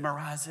and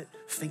memorize it,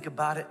 think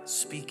about it,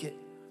 speak it?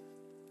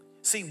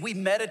 See, we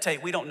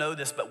meditate, we don't know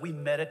this, but we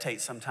meditate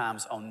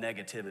sometimes on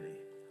negativity.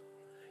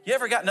 You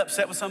ever gotten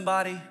upset with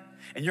somebody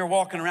and you're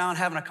walking around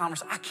having a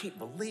conversation? I can't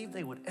believe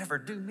they would ever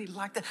do me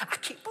like that. I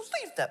can't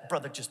believe that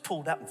brother just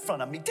pulled out in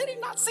front of me. Did he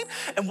not see?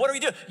 And what are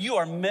you doing? You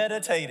are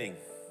meditating.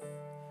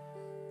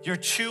 You're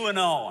chewing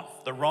on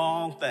the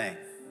wrong thing,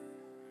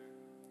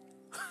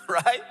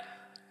 right?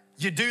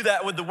 You do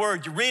that with the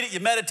word. You read it,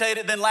 you meditate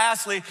it. Then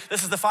lastly,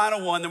 this is the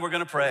final one, then we're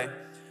gonna pray.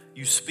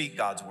 You speak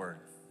God's word.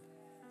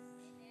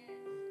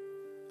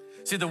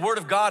 See, the word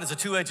of God is a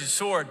two-edged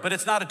sword, but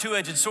it's not a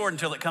two-edged sword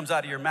until it comes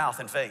out of your mouth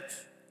in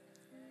faith.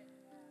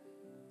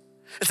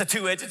 It's a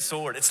two-edged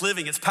sword. It's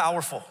living, it's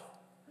powerful.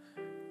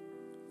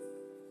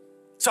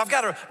 So I've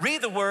got to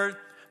read the word,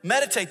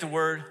 meditate the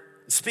word,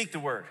 and speak the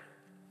word.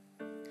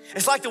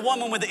 It's like the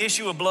woman with the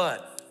issue of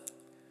blood.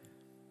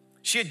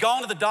 She had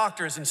gone to the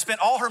doctors and spent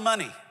all her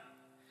money,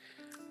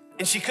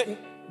 and she couldn't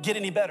get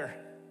any better.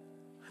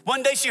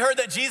 One day she heard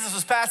that Jesus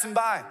was passing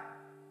by,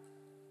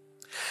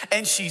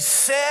 and she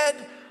said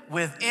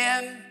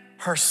within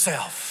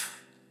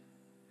herself,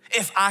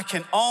 if I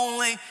can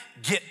only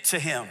get to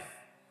him.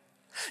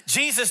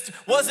 Jesus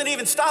wasn't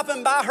even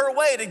stopping by her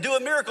way to do a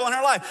miracle in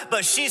her life,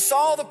 but she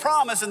saw the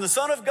promise in the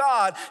Son of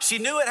God. She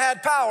knew it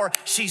had power.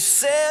 She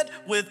said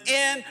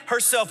within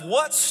herself,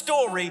 what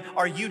story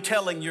are you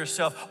telling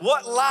yourself?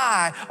 What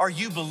lie are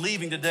you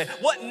believing today?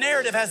 What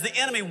narrative has the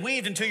enemy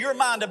weaved into your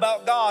mind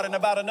about God and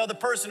about another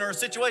person or a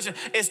situation?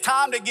 It's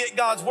time to get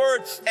God's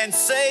word and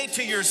say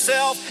to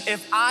yourself,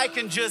 if I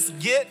can just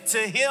get to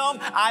him,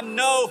 I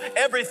know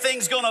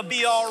everything's gonna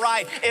be all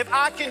right. If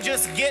I can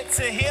just get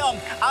to him,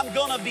 I'm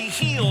gonna be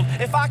healed.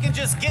 If I can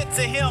just get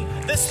to him,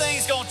 this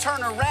thing's gonna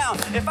turn around.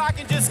 If I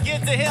can just get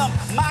to him,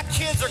 my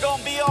kids are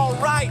gonna be all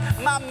right.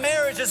 My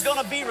marriage is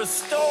gonna be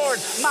restored.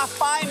 My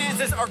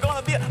finances are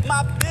gonna be,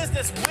 my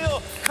business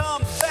will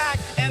come back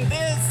and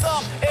then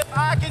some. If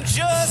I can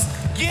just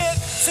get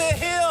to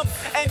him.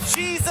 And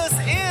Jesus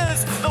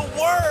is the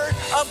Word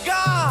of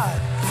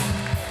God.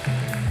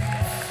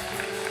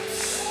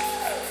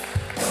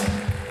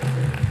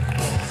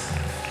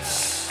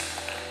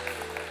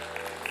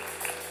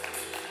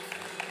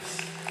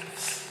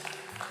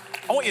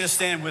 I want you to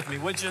stand with me,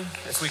 would you,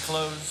 as we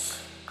close?